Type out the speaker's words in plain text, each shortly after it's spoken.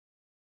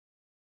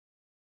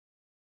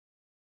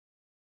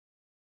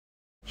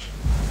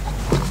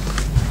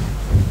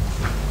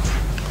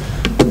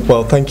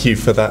Well, thank you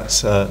for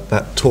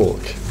that talk,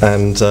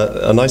 and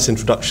a nice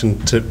introduction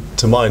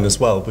to mine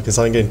as well, because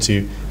I'm going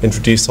to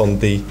introduce on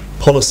the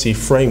policy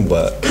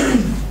framework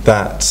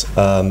that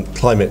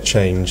climate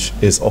change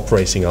is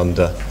operating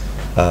under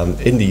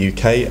in the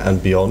UK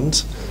and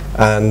beyond,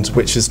 and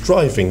which is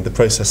driving the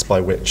process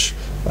by which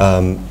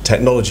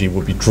technology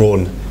will be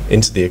drawn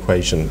into the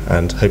equation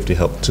and hopefully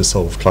help to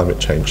solve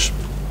climate change.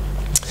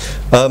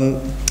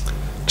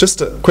 Just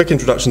a quick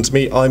introduction to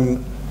me.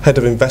 I'm Head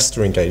of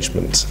Investor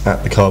Engagement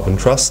at the Carbon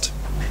Trust.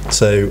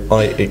 So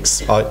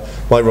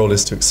my role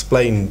is to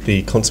explain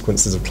the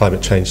consequences of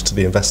climate change to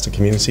the investor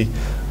community.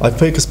 I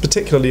focus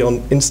particularly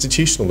on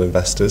institutional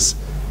investors,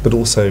 but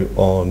also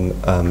on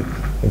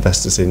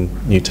investors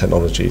in new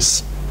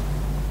technologies.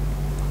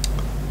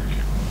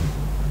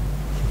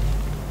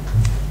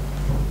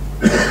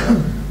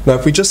 Now,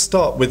 if we just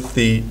start with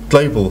the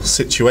global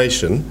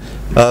situation,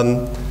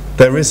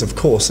 there is, of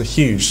course, a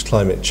huge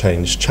climate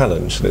change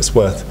challenge, and it's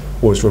worth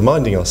always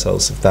reminding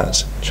ourselves of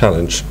that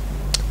challenge.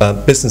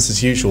 Business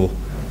as usual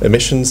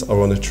emissions are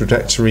on a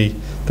trajectory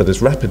that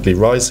is rapidly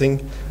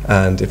rising,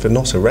 and if they're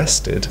not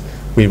arrested,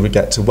 we would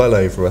get to well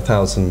over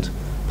 1,000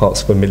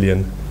 parts per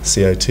million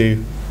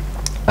CO2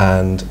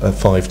 and a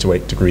 5 to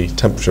 8 degree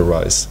temperature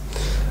rise.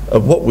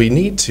 What we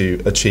need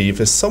to achieve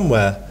is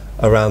somewhere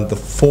around the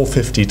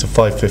 450 to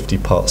 550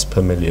 parts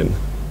per million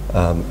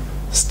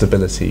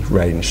stability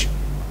range,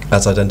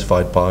 as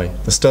identified by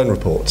the Stern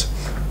report.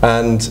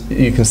 And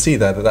you can see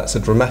there that that's a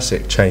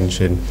dramatic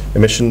change in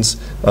emissions,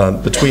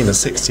 between a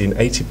 60 and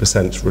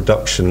 80%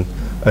 reduction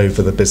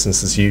over the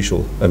business as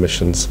usual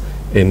emissions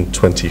in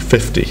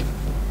 2050.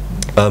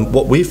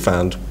 What we've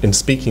found in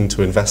speaking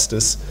to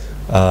investors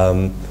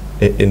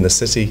in the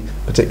city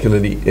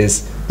particularly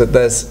is that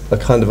there's a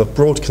kind of a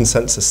broad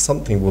consensus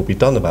something will be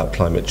done about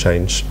climate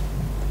change,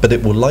 but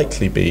it will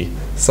likely be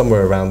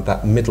somewhere around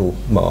that middle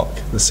mark,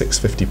 the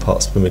 650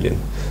 parts per million.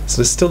 So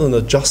there's still an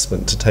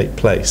adjustment to take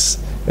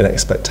place in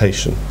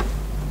expectation.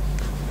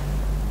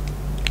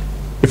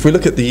 If we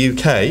look at the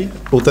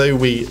UK, although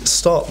we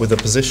start with a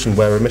position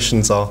where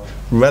emissions are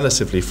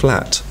relatively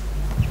flat,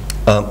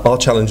 our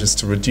challenge is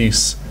to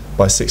reduce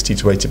by 60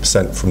 to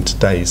 80% from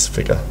today's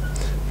figure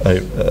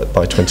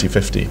by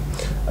 2050.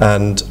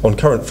 And on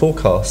current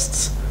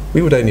forecasts,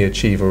 we would only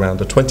achieve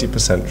around a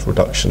 20%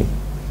 reduction.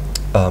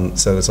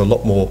 So there's a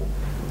lot more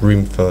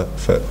room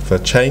for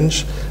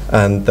change,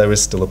 and there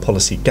is still a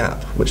policy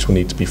gap which will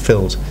need to be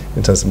filled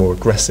in terms of more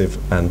aggressive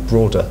and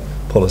broader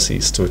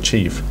policies to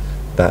achieve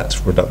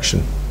that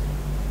reduction.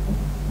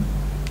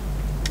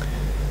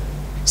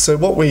 So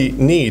what we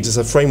need is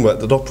a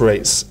framework that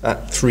operates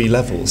at 3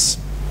 levels.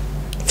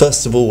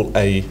 First of all,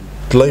 a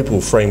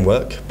global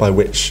framework by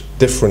which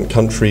different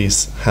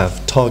countries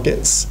have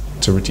targets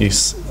to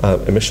reduce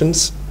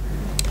emissions.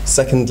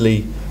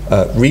 Secondly,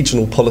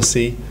 regional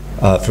policy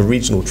for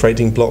regional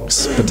trading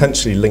blocks,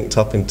 potentially linked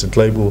up into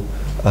global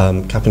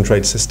cap and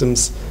trade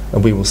systems,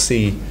 and we will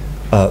see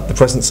the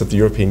presence of the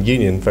European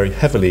Union very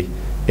heavily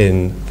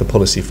in the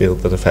policy field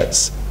that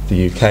affects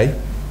the UK.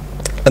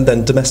 And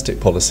then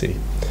domestic policy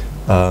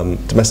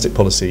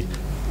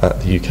at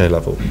the UK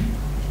level.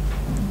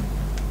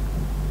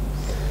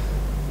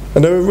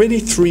 And there are really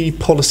 3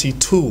 policy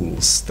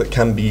tools that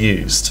can be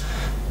used.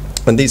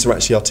 And these are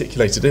actually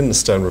articulated in the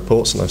Stern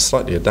report, and I've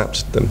slightly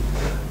adapted them.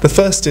 The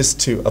first is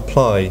to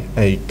apply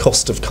a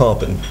cost of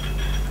carbon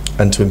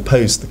and to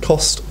impose the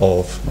cost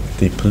of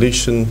the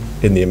pollution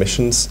in the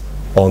emissions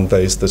on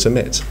those that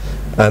emit.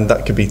 And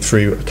that could be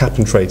through a cap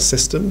and trade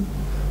system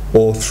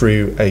or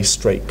through a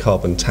straight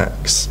carbon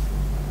tax.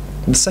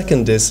 And the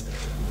second is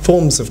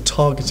forms of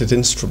targeted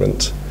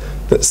instrument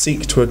that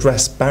seek to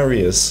address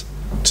barriers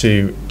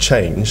to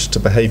change, to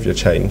behaviour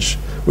change,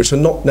 which are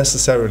not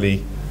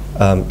necessarily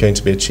going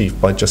to be achieved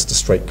by just a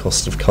straight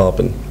cost of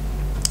carbon.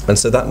 And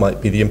so that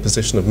might be the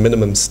imposition of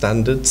minimum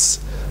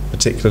standards,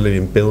 particularly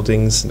in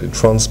buildings and in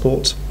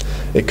transport.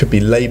 It could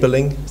be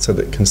labelling so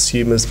that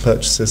consumers,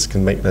 purchasers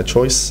can make their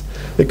choice.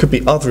 It could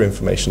be other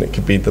information. It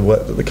could be the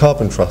work that the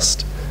Carbon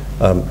Trust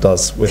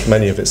does with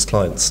many of its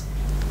clients,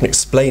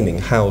 explaining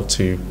how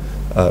to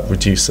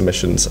reduce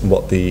emissions and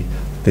what the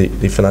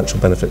financial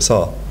benefits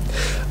are.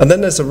 And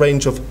then there's a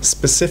range of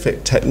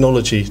specific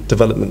technology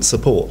development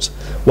support.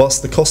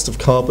 Whilst the cost of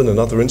carbon and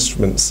other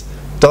instruments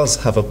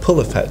does have a pull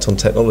effect on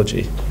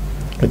technology,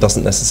 it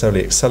doesn't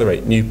necessarily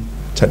accelerate new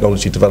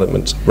technology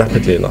development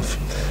rapidly enough.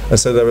 And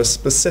so there are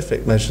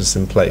specific measures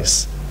in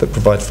place that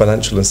provide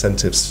financial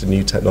incentives to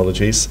new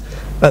technologies,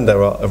 and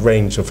there are a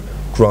range of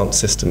grant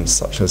systems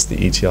such as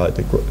the ETI,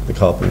 the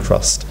Carbon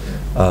Trust,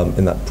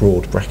 in that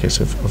broad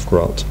bracket of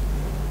grant.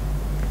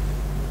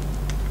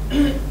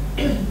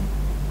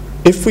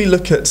 If we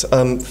look at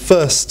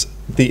first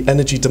the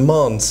energy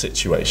demand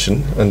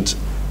situation, and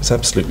it's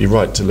absolutely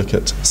right to look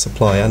at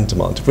supply and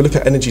demand. If we look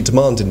at energy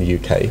demand in the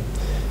UK,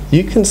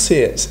 you can see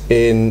it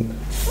in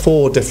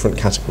 4 different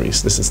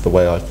categories. This is the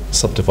way I've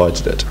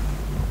subdivided it.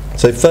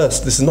 So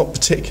first, this is not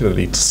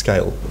particularly to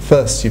scale.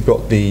 First, you've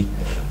got the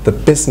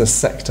business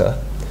sector,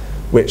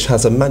 which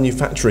has a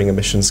manufacturing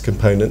emissions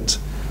component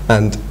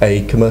and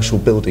a commercial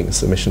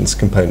buildings emissions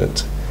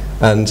component.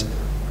 And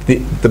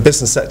the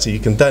business sector you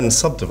can then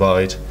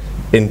subdivide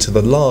into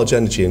the large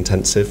energy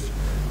intensive,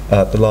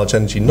 the large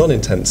energy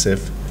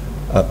non-intensive,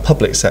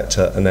 public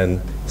sector, and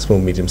then small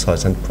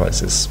medium-sized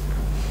enterprises.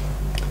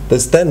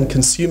 There's then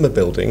consumer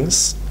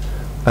buildings,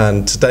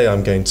 and today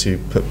I'm going to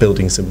put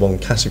buildings in one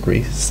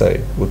category,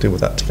 so we'll deal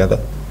with that together.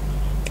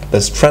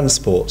 There's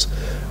transport,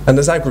 and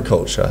there's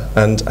agriculture.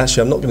 And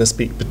actually I'm not going to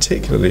speak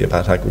particularly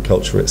about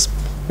agriculture,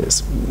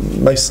 it's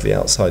mostly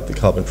outside the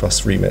Carbon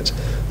Trust remit,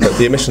 but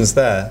the emissions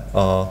there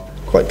are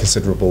quite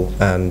considerable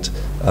and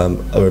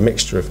are a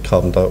mixture of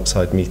carbon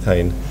dioxide,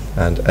 methane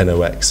and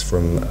NOx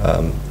from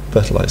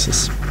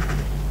fertilisers.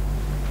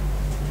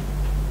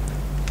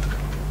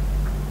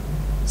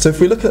 So if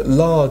we look at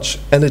large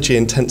energy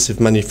intensive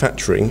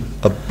manufacturing,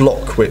 a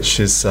block which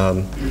is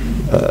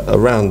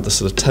around the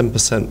sort of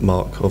 10%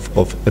 mark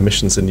of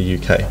emissions in the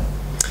UK,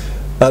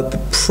 the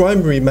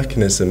primary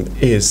mechanism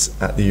is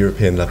at the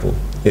European level.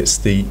 It's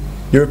the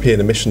European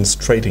Emissions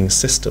Trading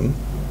System,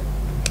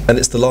 and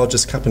it's the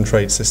largest cap and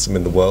trade system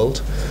in the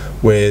world,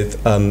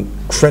 with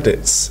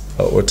credits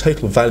or a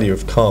total value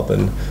of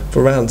carbon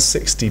for around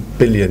 60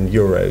 billion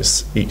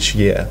euros each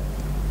year.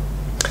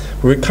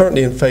 We're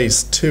currently in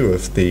phase 2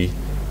 of the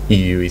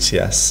EU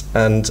ETS,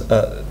 and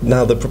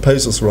now the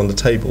proposals are on the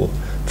table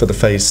for the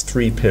phase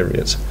 3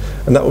 period,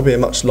 and that will be a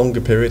much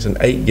longer period, an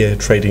 8-year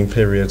trading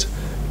period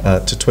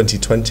to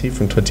 2020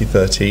 from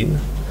 2013.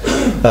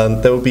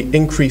 There will be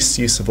increased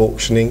use of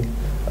auctioning.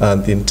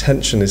 The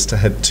intention is to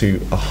head to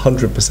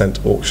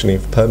 100% auctioning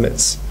of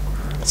permits,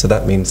 so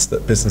that means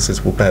that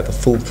businesses will bear the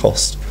full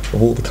cost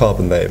of all the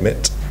carbon they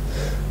emit.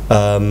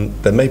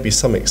 There may be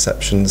some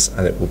exceptions,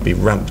 and it will be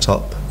ramped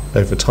up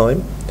over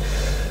time.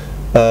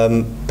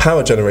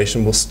 Power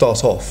generation will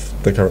start off,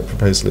 the current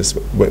proposal is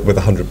with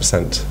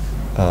 100%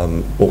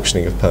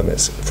 auctioning of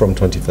permits from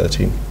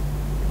 2013.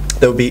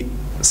 There will be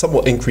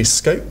somewhat increased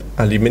scope.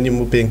 Aluminium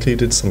will be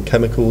included, some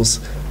chemicals,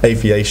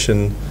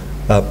 aviation,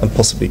 and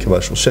possibly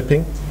commercial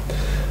shipping.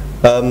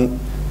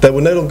 There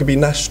will no longer be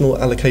national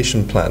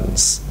allocation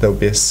plans. There will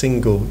be a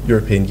single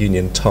European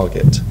Union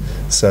target.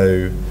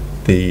 So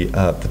the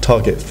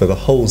target for the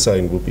whole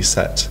zone will be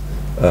set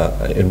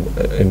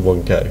in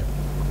one go.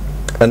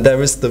 And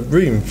there is the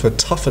room for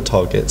tougher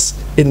targets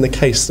in the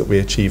case that we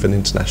achieve an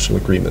international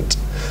agreement.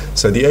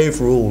 So the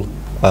overall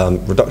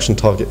reduction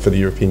target for the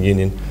European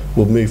Union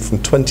will move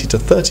from 20 to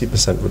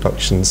 30%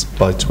 reductions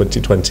by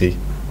 2020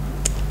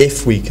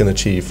 if we can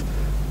achieve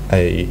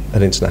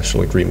an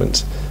international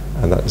agreement.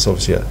 And that is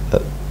obviously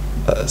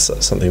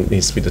something that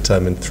needs to be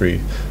determined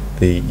through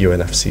the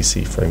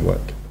UNFCCC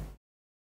framework.